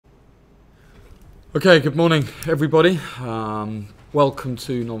Okay, good morning, everybody. Welcome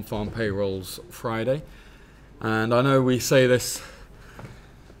to Non-Farm Payrolls Friday. And I know we say this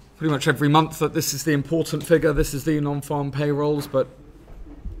pretty much every month that this is the important figure, this is the non-farm payrolls, but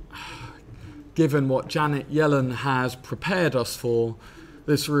given what Janet Yellen has prepared us for,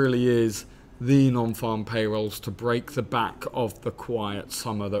 this really is the non-farm payrolls to break the back of the quiet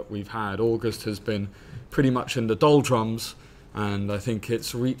summer that we've had. August has been pretty much in the doldrums, and I think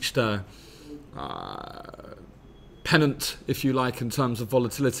it's reached a pennant, if you like, in terms of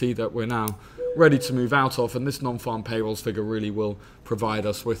volatility that we're now ready to move out of, and this non-farm payrolls figure really will provide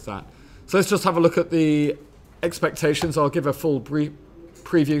us with that. So let's just have a look at the expectations. I'll give a full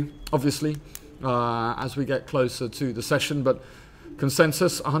preview, obviously, as we get closer to the session, but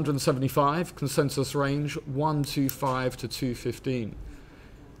consensus 175, consensus range 125 to 215.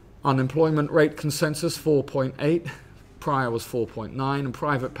 Unemployment rate consensus 4.8. Prior was 4.9, and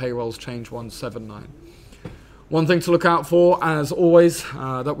private payrolls change 179. One thing to look out for, as always,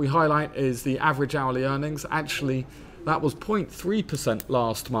 that we highlight is the average hourly earnings. Actually, that was 0.3%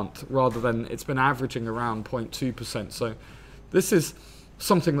 last month, rather than it's been averaging around 0.2%. So this is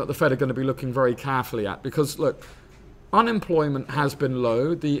something that the Fed are going to be looking very carefully at, because, look, unemployment has been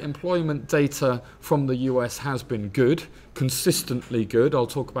low. The employment data from the US has been good, consistently good. I'll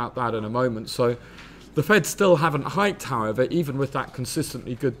talk about that in a moment. So the Fed still haven't hiked, however, even with that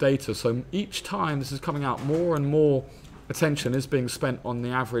consistently good data. So each time this is coming out, more and more attention is being spent on the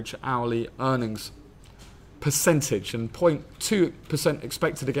average hourly earnings percentage, and 0.2%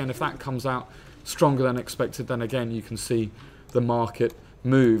 expected again. If that comes out stronger than expected, then again you can see the market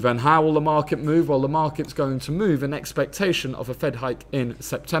move. And how will the market move? Well, the market's going to move in expectation of a Fed hike in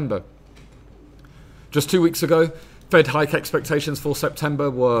September. Just 2 weeks ago, Fed hike expectations for September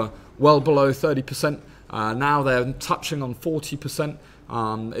were well below 30%. Now they're touching on 40%.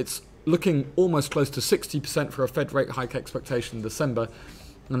 It's looking almost close to 60% for a Fed rate hike expectation in December.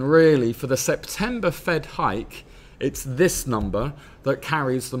 And really, for the September Fed hike, it's this number that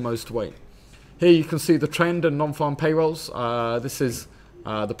carries the most weight. Here you can see the trend in non-farm payrolls. This is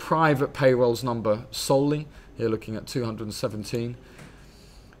the private payrolls number solely. Here looking at 217.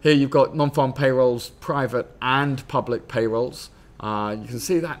 Here you've got non-farm payrolls, private and public payrolls. You can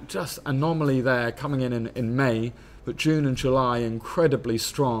see that just anomaly there coming in May, but June and July incredibly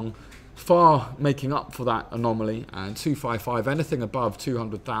strong, far making up for that anomaly. And 255, anything above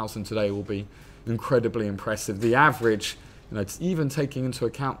 200,000 today will be incredibly impressive. The average, it's even taking into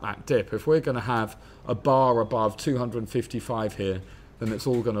account that dip. If we're going to have a bar above 255 here, then it's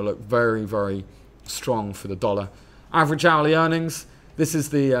all going to look very, very strong for the dollar. Average hourly earnings. This is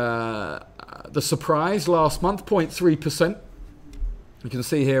the surprise last month, 0.3%. You can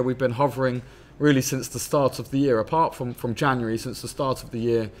see here we've been hovering really since the start of the year. Apart from January, since the start of the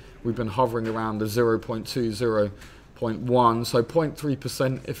year, we've been hovering around the 0.2, 0.1. So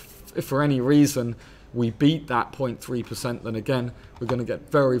 0.3%, if for any reason we beat that 0.3%, then again, we're going to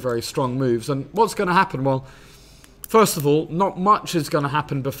get very, very strong moves. And what's going to happen? Well, first of all, not much is going to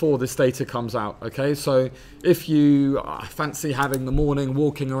happen before this data comes out, okay? So if you fancy having the morning,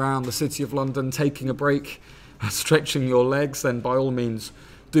 walking around the City of London, taking a break, stretching your legs, then by all means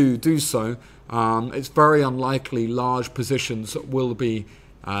do so. It's very unlikely large positions will be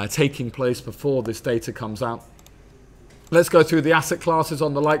taking place before this data comes out. Let's go through the asset classes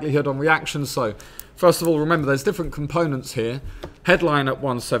on the likelihood on reaction. So first of all, remember there's different components here. Headline at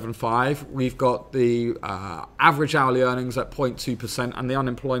 175, we've got the average hourly earnings at 0.2% and the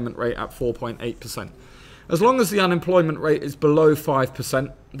unemployment rate at 4.8%. As long as the unemployment rate is below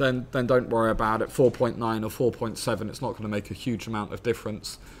 5%, then don't worry about it. 4.9 or 4.7, it's not going to make a huge amount of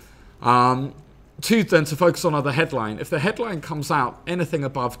difference. Two, then, to focus on the headline. If the headline comes out anything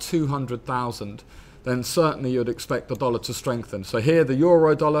above 200,000, then certainly you'd expect the dollar to strengthen. So here, the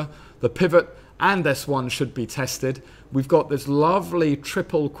euro dollar, the pivot, and S1 should be tested. We've got this lovely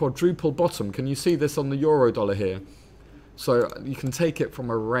triple, quadruple bottom. Can you see this on the euro dollar here? So you can take it from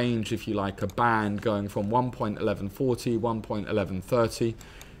a range, if you like, a band going from 1.1140, 1.1130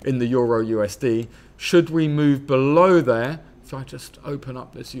 in the euro USD. Should we move below there, if I just open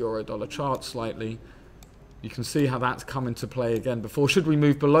up this euro dollar chart slightly, you can see how that's come into play again before. Should we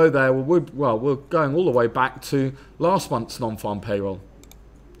move below there, we're going all the way back to last month's non-farm payroll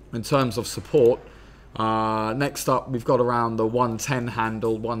in terms of support. Next up, we've got around the 110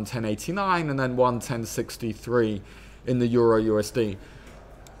 handle, 110.89, and then 110.63 in the euro USD.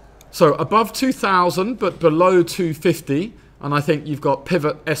 So above 2,000 but below 250, and I think you've got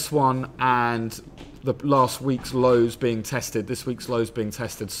pivot S1 and the last week's lows being tested, this week's lows being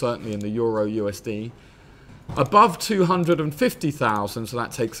tested certainly in the euro USD. Above 250,000, so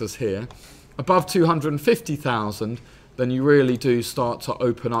that takes us here. above 250,000, then you really do start to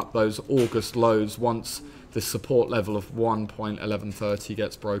open up those August lows once this support level of 1.1130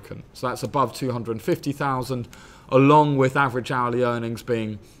 gets broken. So that's above 250,000, along with average hourly earnings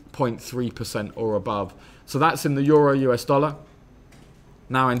being 0.3% or above. So that's in the euro US dollar.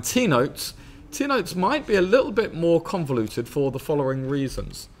 Now in T-notes, T-notes might be a little bit more convoluted for the following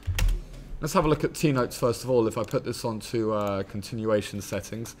reasons. Let's have a look at T-notes first of all, if I put this onto continuation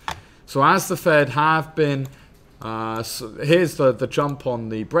settings. So as the Fed have been, so here's the jump on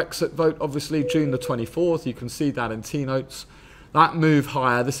the Brexit vote, obviously, June the 24th. You can see that in T-notes. That move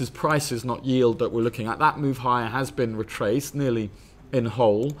higher, this is prices, not yield, that we're looking at. That move higher has been retraced, nearly in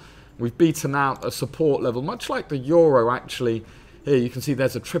whole. We've beaten out a support level, much like the euro, actually. Here you can see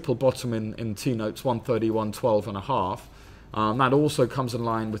there's a triple bottom in T-notes, 131.12.5. That also comes in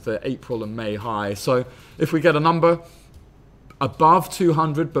line with the April and May high. So if we get a number above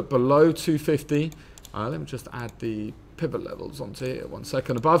 200 but below 250, let me just add the pivot levels onto here, 1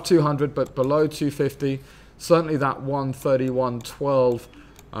 second. Above 200 but below 250, certainly that 131.12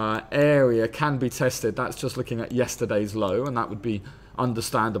 area can be tested. That's just looking at yesterday's low, and that would be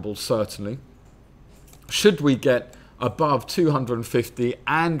understandable, certainly. Should we get above 250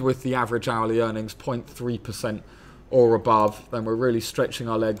 and with the average hourly earnings 0.3% or above, then we're really stretching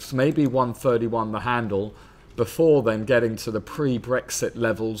our legs. Maybe 131 the handle, before then getting to the pre-Brexit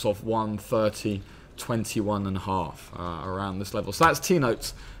levels of 130.21.5 around this level. So that's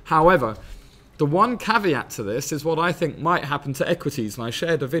T-notes. However, the one caveat to this is what I think might happen to equities, and I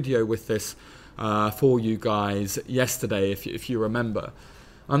shared a video with this for you guys yesterday, if you remember.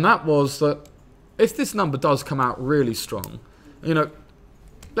 And that was that if this number does come out really strong, you know,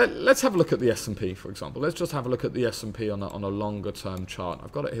 let's have a look at the S&P, for example. Let's just have a look at the S&P on a longer term chart.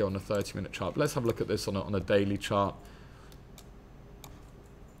 I've got it here on a 30-minute chart. But let's have a look at this on a daily chart.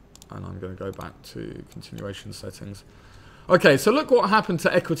 And I'm going to go back to continuation settings. Okay, so look what happened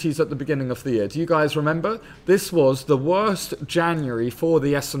to equities at the beginning of the year. Do you guys remember? This was the worst January for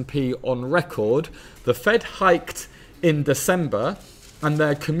the S&P on record. The Fed hiked in December, and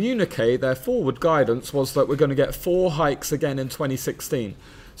their communique, their forward guidance, was that we're going to get 4 hikes again in 2016.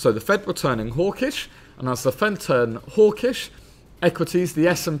 So the Fed were turning hawkish, and as the Fed turned hawkish, equities, the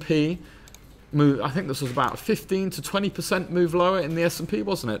S&P, moved, I think this was about 15 to 20% move lower in the S&P,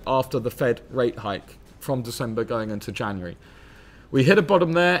 wasn't it, after the Fed rate hike from December going into January. We hit a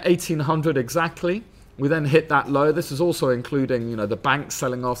bottom there, 1800 exactly. We then hit that low. This is also including, you know, the banks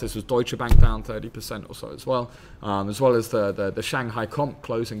selling off. This was Deutsche Bank down 30% or so as well as the Shanghai Comp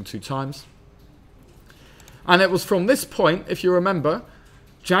closing 2 times. And it was from this point, if you remember,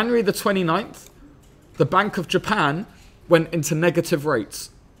 January the 29th, the Bank of Japan went into negative rates.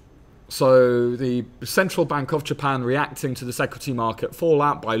 So the Central Bank of Japan reacting to this equity market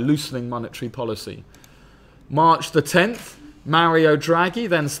fallout by loosening monetary policy. March the 10th, Mario Draghi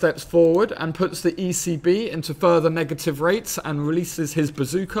then steps forward and puts the ECB into further negative rates and releases his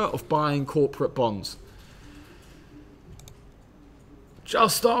bazooka of buying corporate bonds.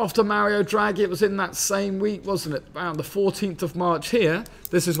 Just after Mario Draghi, it was in that same week, wasn't it? Around the 14th of March here.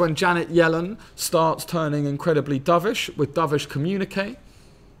 This is when Janet Yellen starts turning incredibly dovish with dovish communique,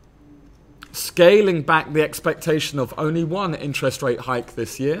 scaling back the expectation of only 1 interest rate hike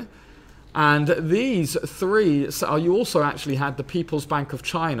this year. And these 3, so you also actually had the People's Bank of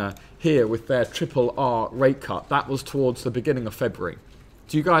China here with their RRR rate cut. That was towards the beginning of February.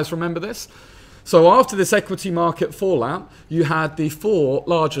 Do you guys remember this? So after this equity market fallout, you had the 4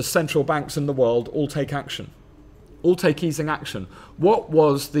 largest central banks in the world all take action. All take easing action. What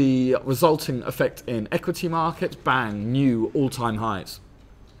was the resulting effect in equity markets? Bang, new all-time highs.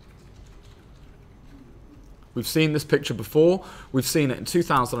 We've seen this picture before. We've seen it in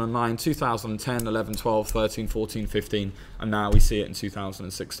 2009, 2010, 11, 12, 13, 14, 15, and now we see it in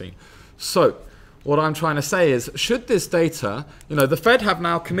 2016. So what I'm trying to say is, should this data, you know, the Fed have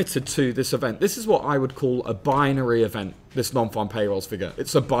now committed to this event. This is what I would call a binary event, this non-farm payrolls figure.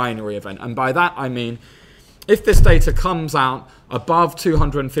 It's a binary event. And by that, I mean, if this data comes out above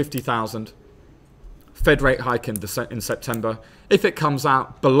 250,000, Fed rate hike in September. If it comes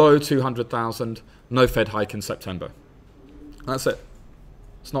out below 200,000, no Fed hike in September. That's it.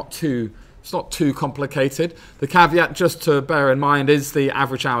 It's not too complicated. The caveat just to bear in mind is the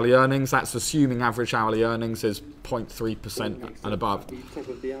average hourly earnings. That's assuming average hourly earnings is 0.3% and above.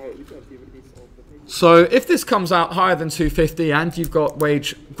 So if this comes out higher than 250 and you've got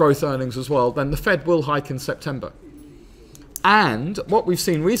wage growth earnings as well, then the Fed will hike in September. And what we've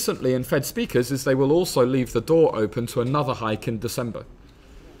seen recently in Fed speakers is they will also leave the door open to another hike in December.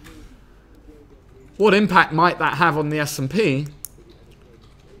 What impact might that have on the S&P?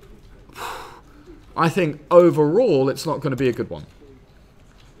 I think overall it's not going to be a good one.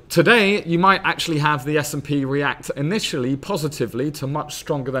 Today, you might actually have the S&P react initially positively to much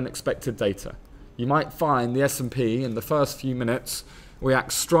stronger than expected data. You might find the S&P in the first few minutes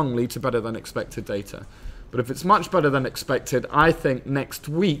react strongly to better than expected data. But if it's much better than expected, I think next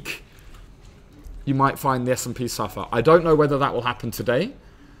week you might find the S&P suffer. I don't know whether that will happen today,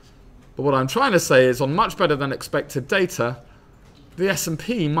 but what I'm trying to say is on much better than expected data, the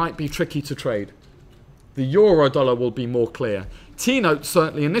S&P might be tricky to trade. The euro dollar will be more clear. T-notes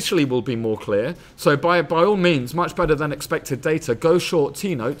certainly initially will be more clear. So by all means, much better than expected data, go short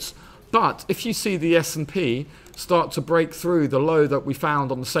T-notes. But if you see the S&P start to break through the low that we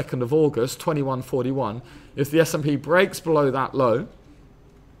found on the 2nd of August, 2141, if the S&P breaks below that low,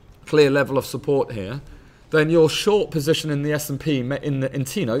 clear level of support here, then your short position in the S&P in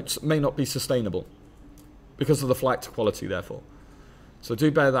T-notes may not be sustainable because of the flight to quality, therefore. So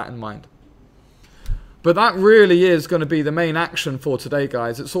do bear that in mind. But that really is going to be the main action for today,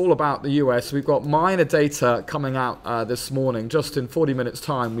 guys. It's all about the US. We've got minor data coming out this morning. Just in 40 minutes'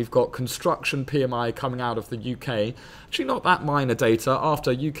 time, we've got construction PMI coming out of the UK. Actually, not that minor data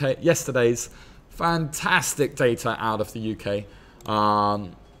after yesterday's fantastic data out of the UK.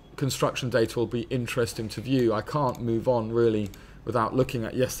 Construction data will be interesting to view. I can't move on, really, without looking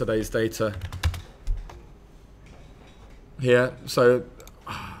at yesterday's data here. So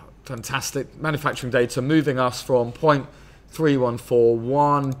fantastic manufacturing data moving us from 0.314,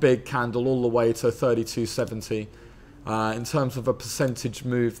 one big candle all the way to 3270 in terms of a percentage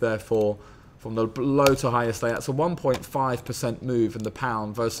move, therefore from the low to highest day. That's a 1.5% move in the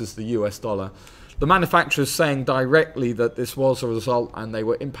pound versus the US dollar. The manufacturers saying directly that this was a result and they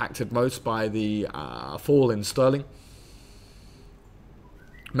were impacted most by the fall in sterling.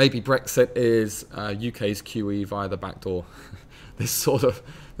 Maybe Brexit is UK's QE via the back door. This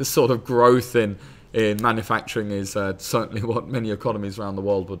sort of growth in manufacturing is certainly what many economies around the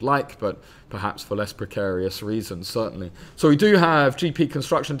world would like, but perhaps for less precarious reasons, certainly. So we do have GP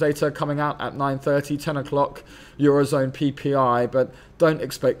construction data coming out at 9:30, 10 o'clock, Eurozone PPI, but don't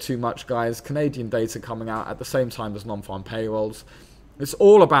expect too much, guys. Canadian data coming out at the same time as non-farm payrolls. It's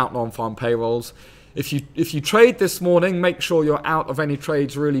all about non-farm payrolls. If you trade this morning, make sure you're out of any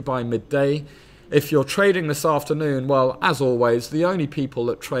trades really by midday. If you're trading this afternoon, well, as always, the only people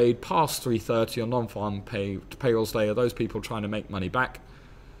that trade past 3:30 on non-farm payrolls day are those people trying to make money back.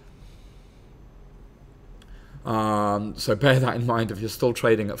 So bear that in mind. If you're still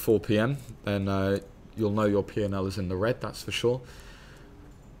trading at 4 p.m, then you'll know your P&L is in the red, that's for sure.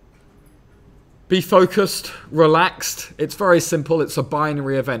 Be focused, relaxed. It's very simple. It's a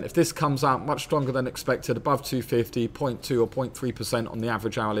binary event. If this comes out much stronger than expected, above 250, 0.2 or 0.3% on the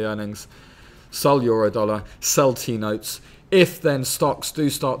average hourly earnings, sell euro dollar, sell T-notes. If then stocks do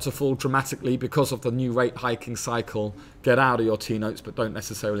start to fall dramatically because of the new rate hiking cycle, get out of your T-notes, but don't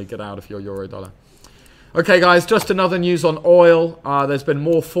necessarily get out of your euro dollar. Okay, guys, just another news on oil. There's been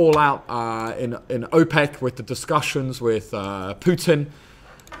more fallout in OPEC with the discussions with Putin.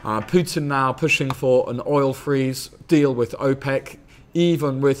 Putin now pushing for an oil freeze deal with OPEC,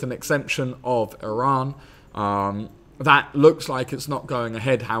 even with an exemption of Iran. That looks like it's not going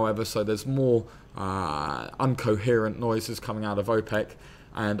ahead, however, so there's more incoherent noises coming out of OPEC,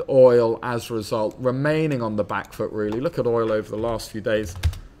 and oil, as a result, remaining on the back foot, really. Look at oil over the last few days.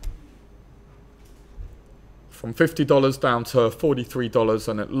 From $50 down to $43,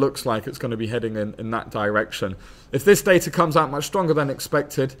 and it looks like it's going to be heading in that direction. If this data comes out much stronger than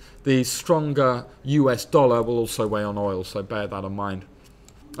expected, the stronger US dollar will also weigh on oil, so bear that in mind.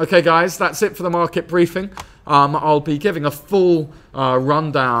 Okay, guys, that's it for the market briefing. I'll be giving a full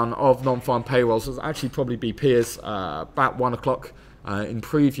rundown of non-farm payrolls. It'll actually probably be Piers about 1 o'clock in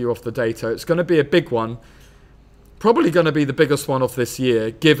preview of the data. It's going to be a big one. Probably going to be the biggest one of this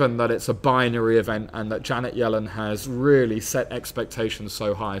year, given that it's a binary event and that Janet Yellen has really set expectations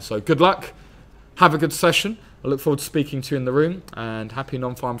so high. So good luck. Have a good session. I look forward to speaking to you in the room, and happy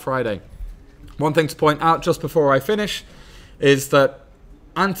Non-Farm Friday. One thing to point out just before I finish is that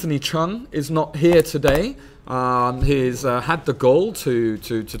Anthony Chung is not here today. He's had the goal to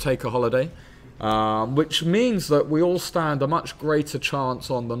take a holiday, which means that we all stand a much greater chance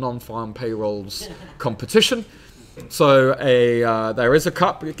on the non-farm payrolls competition. So there is a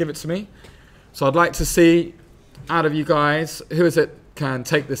cup. Give it to me. So I'd like to see out of you guys, who is it can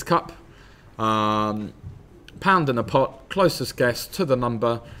take this cup? Pound in a pot. Closest guess to the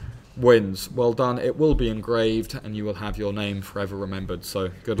number wins. Well done. It will be engraved and you will have your name forever remembered. So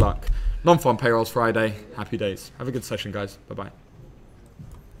good luck. Non-farm payrolls Friday. Happy days. Have a good session, guys. Bye-bye.